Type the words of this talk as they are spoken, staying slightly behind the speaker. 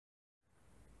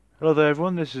Hello there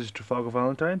everyone, this is Trafalgar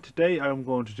Valentine. Today I'm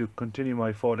going to continue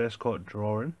my Ford Escort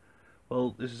drawing.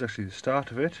 Well, this is actually the start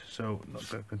of it, so I'm not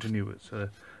going to continue it, so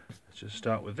let's just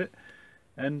start with it.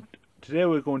 And today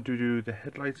we're going to do the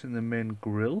headlights and the main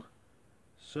grille.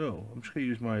 So, I'm just going to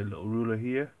use my little ruler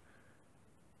here.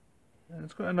 And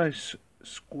it's got a nice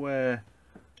square,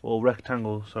 or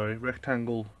rectangle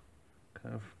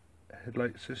kind of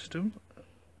headlight system.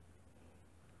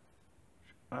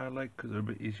 I like because they're a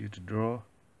bit easier to draw.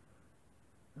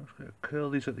 I'm just going to curl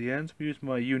these at the ends. I'm using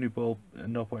my Uniball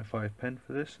 0.5 pen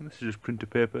for this, and this is just printer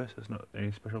paper, so it's not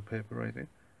any special paper or anything.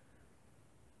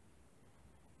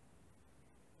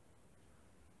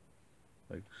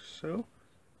 Like so.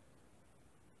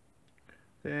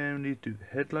 Then we need to do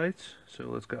the headlights, so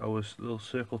let's get our little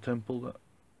circle temple that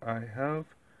I have.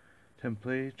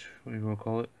 Template, what do you want to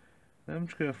call it. Then I'm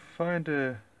just going to find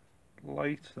a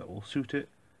light that will suit it.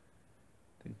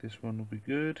 I think this one will be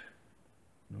good.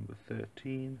 Number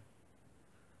 13.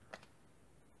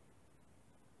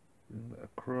 Bring that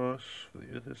across for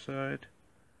the other side.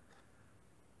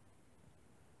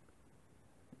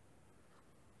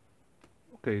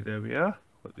 Okay, there we are.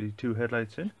 Got the two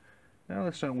headlights in. Now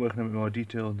let's start working a bit more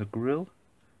detail on the grille.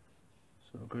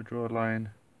 So I'm going to draw a line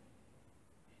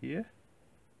here.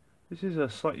 This is a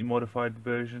slightly modified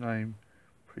version, I'm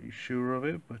pretty sure of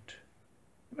it, but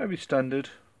it might be standard.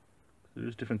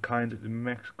 There's different kinds of the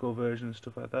Mexico version and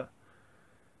stuff like that.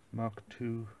 Mark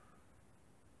II.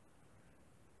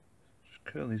 Just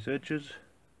curl these edges.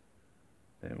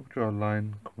 Then we'll draw a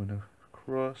line coming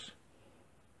across.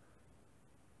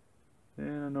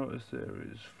 Then I notice there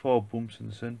is 4 bumps in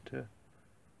the centre.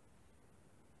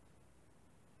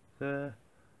 There.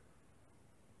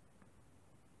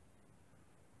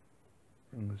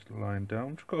 Bring this line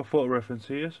down. Just got a photo reference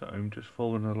here, so I'm just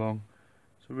following along.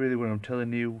 So really when I'm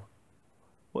telling you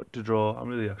what to draw, I'm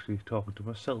really actually talking to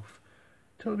myself.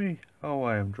 Tell me how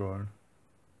I am drawing.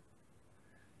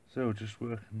 So just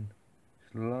working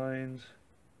these lines.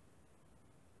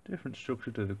 Different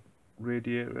structure to the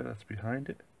radiator that's behind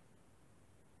it.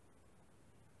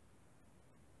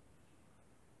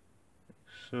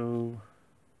 So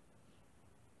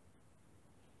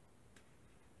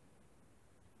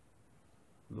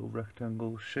little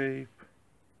rectangle shape.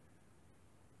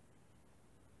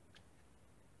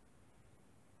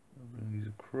 I'll bring these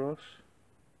across.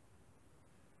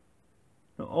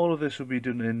 Now all of this will be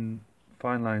done in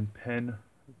fine line pen.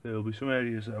 There will be some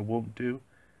areas that I won't do,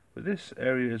 but this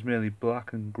area is mainly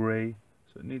black and grey,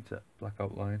 so it needs that black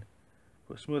outline.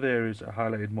 But some other areas are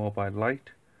highlighted more by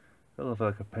light. They'll have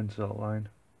like a pencil outline.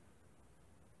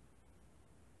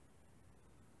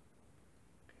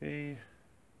 Okay.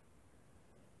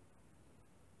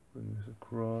 Bring this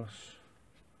across.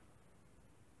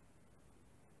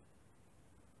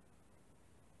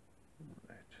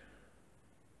 Right.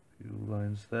 Few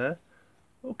lines there.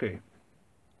 Okay.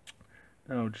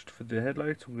 Now just for the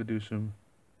headlights, I'm going to do some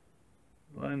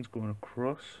lines going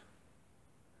across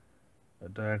a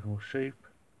diagonal shape.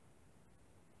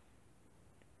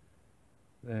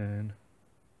 Then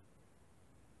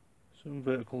some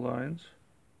vertical lines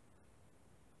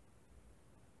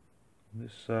on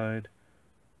this side.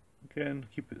 Again,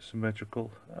 keep it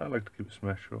symmetrical. I like to keep it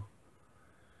symmetrical.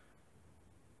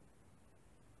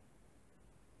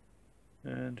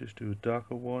 And just do a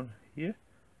darker one here.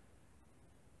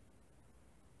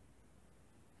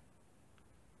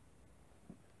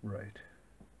 Right.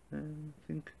 And I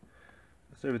think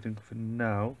that's everything for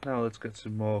now. Now let's get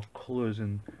some more colours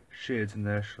and shades in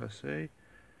there, shall I say.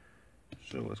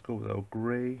 So let's go with our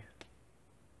grey.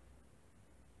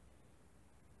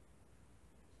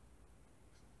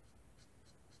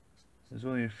 There's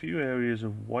only a few areas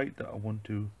of white that I want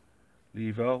to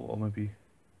leave out, or maybe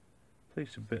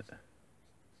place a bit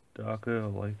darker or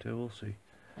lighter, we'll see.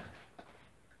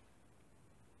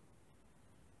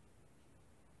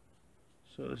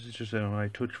 So this is just my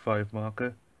Touch 5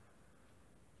 marker.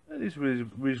 These are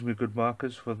reasonably good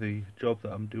markers for the job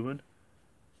that I'm doing.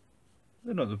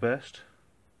 They're not the best,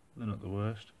 they're not the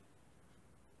worst.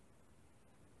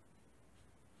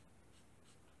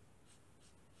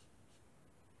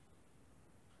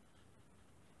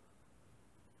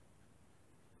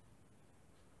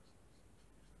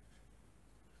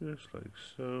 Just like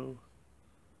so.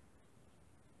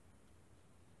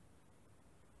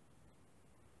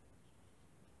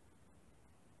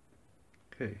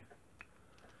 Okay.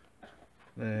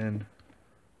 Then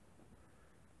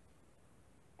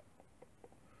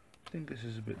I think this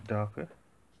is a bit darker.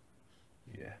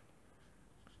 Yeah.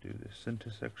 Let's do this center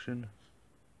section.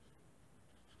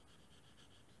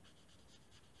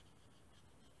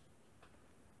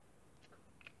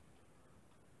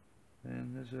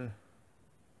 And there's a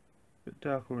bit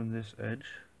darker on this edge.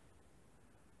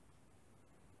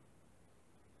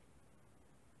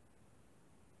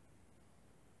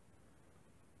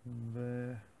 And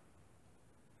there.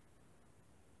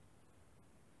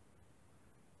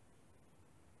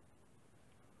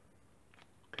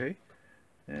 Okay,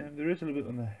 and there is a little bit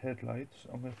on the headlights.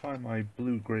 I'm going to find my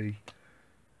blue-grey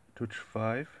touch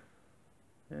 5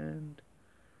 and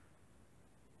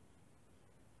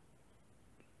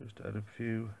just add a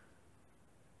few,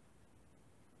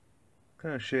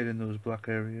 kind of shade in those black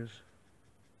areas.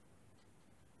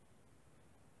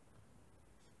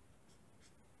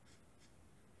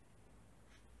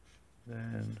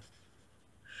 Then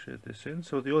shade this in.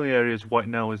 So the only area is white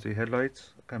now is the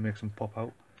headlights. Kind of makes them pop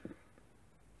out.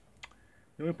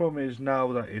 The only problem is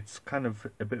now that it's kind of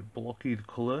a bit blocky, the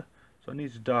colour, so I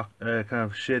need to kind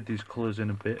of shade these colours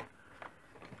in a bit.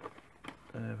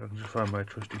 If I can just find my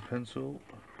trusty pencil.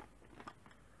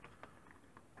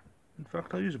 In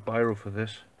fact, I'll use a biro for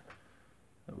this.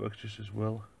 That works just as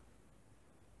well.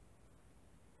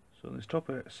 So in this top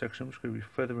section, I'm just going to be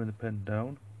feathering the pen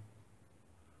down.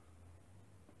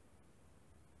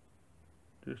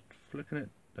 Just flicking it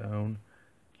down,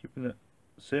 keeping the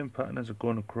same pattern as it's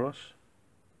going across.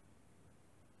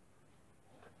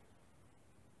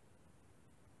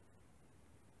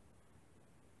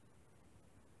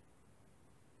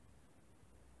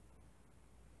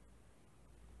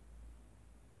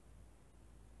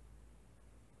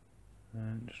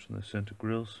 And just on the center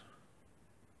grills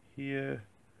here,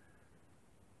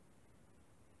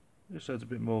 just adds a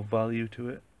bit more value to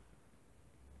it.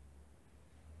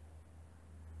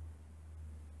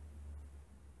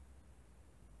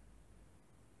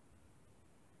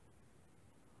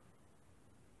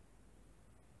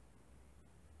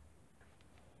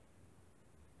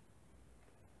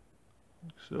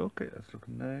 So okay, that's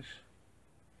looking nice.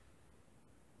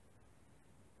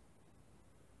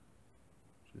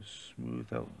 Just smooth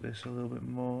out this a little bit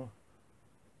more.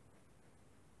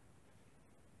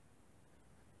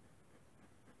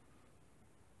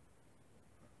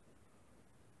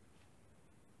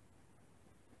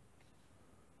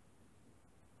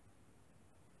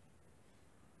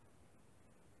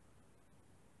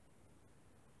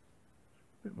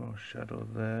 A bit more shadow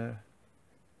there.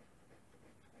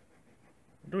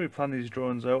 I don't really plan these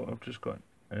drawings out, I've just got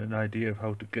an idea of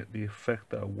how to get the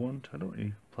effect that I want. I don't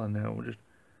really plan out, we'll just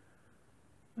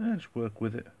work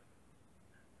with it.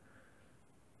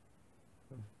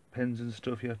 Pens and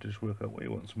stuff, you have to just work out where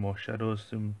you want some more shadows,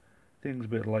 some things a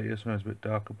bit lighter, sometimes a bit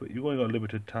darker, but you've only got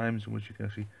limited times in which you can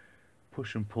actually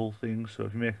push and pull things, so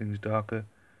if you make things darker,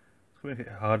 it's going to make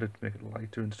it harder to make it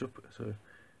lighter and stuff, so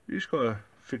you just got to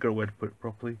figure out where to put it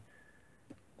properly.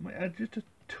 I might add just a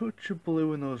touch of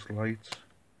blue in those lights.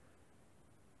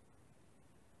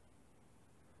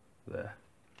 There.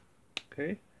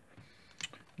 Okay.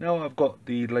 Now I've got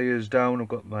the layers down, I've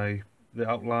got the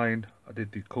outline, I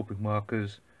did the coping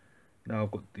markers. Now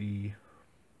I've got the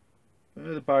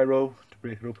biro to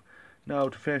break it up. Now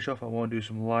to finish off I want to do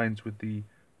some lines with the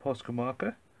Posca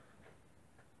marker.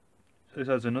 So this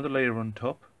adds another layer on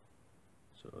top.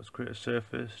 So let's create a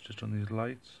surface just on these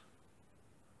lights.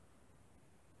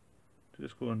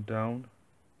 Just going down.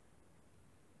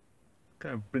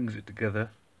 Kind of brings it together.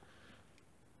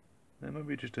 Then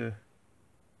maybe just a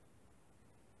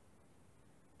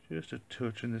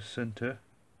touch in the center.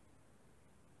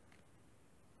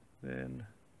 Then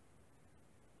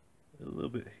a little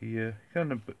bit here. You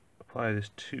can't apply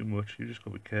this too much, you just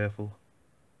got to be careful.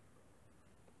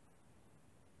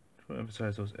 Just want to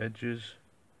emphasize those edges.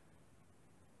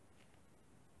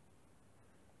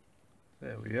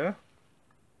 There we are.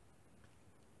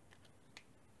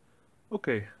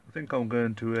 Okay, I think I'm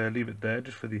going to leave it there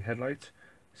just for the headlights.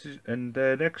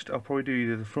 Next I'll probably do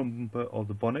either the front bumper or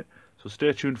the bonnet, so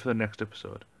stay tuned for the next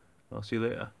episode. I'll see you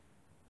later.